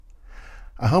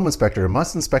A home inspector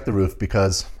must inspect the roof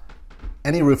because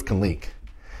any roof can leak,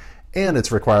 and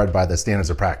it's required by the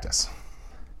standards of practice.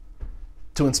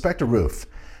 To inspect a roof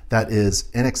that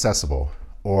is inaccessible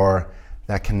or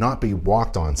that cannot be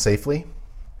walked on safely,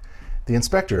 the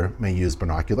inspector may use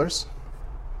binoculars,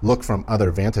 look from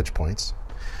other vantage points.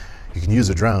 You can use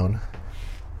a drone,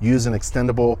 use an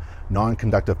extendable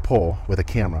non-conductive pole with a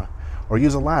camera, or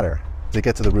use a ladder to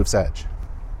get to the roof's edge.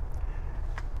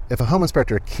 If a home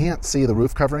inspector can't see the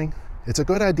roof covering, it's a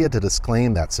good idea to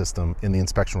disclaim that system in the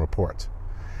inspection report.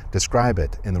 Describe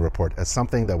it in the report as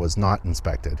something that was not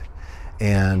inspected,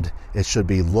 and it should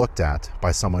be looked at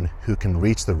by someone who can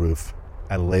reach the roof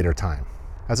at a later time.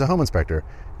 As a home inspector,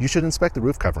 you should inspect the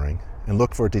roof covering and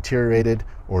look for deteriorated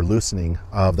or loosening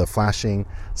of the flashing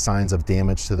signs of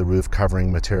damage to the roof covering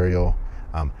material.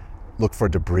 Look for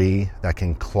debris that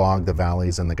can clog the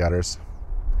valleys and the gutters.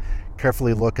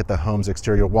 Carefully look at the home's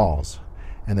exterior walls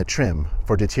and the trim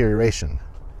for deterioration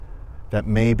that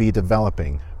may be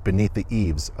developing beneath the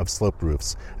eaves of sloped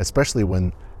roofs, especially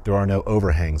when there are no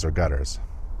overhangs or gutters.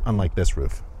 Unlike this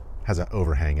roof, has an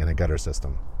overhang and a gutter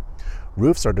system.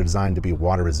 Roofs are designed to be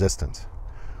water resistant.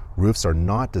 Roofs are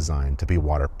not designed to be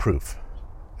waterproof.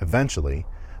 Eventually,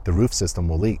 the roof system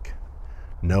will leak.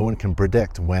 No one can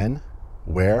predict when,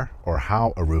 where, or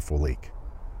how a roof will leak.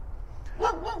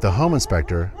 The home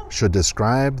inspector should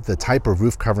describe the type of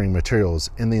roof covering materials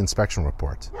in the inspection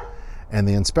report, and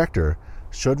the inspector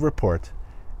should report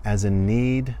as in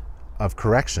need of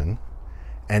correction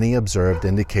any observed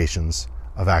indications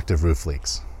of active roof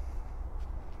leaks.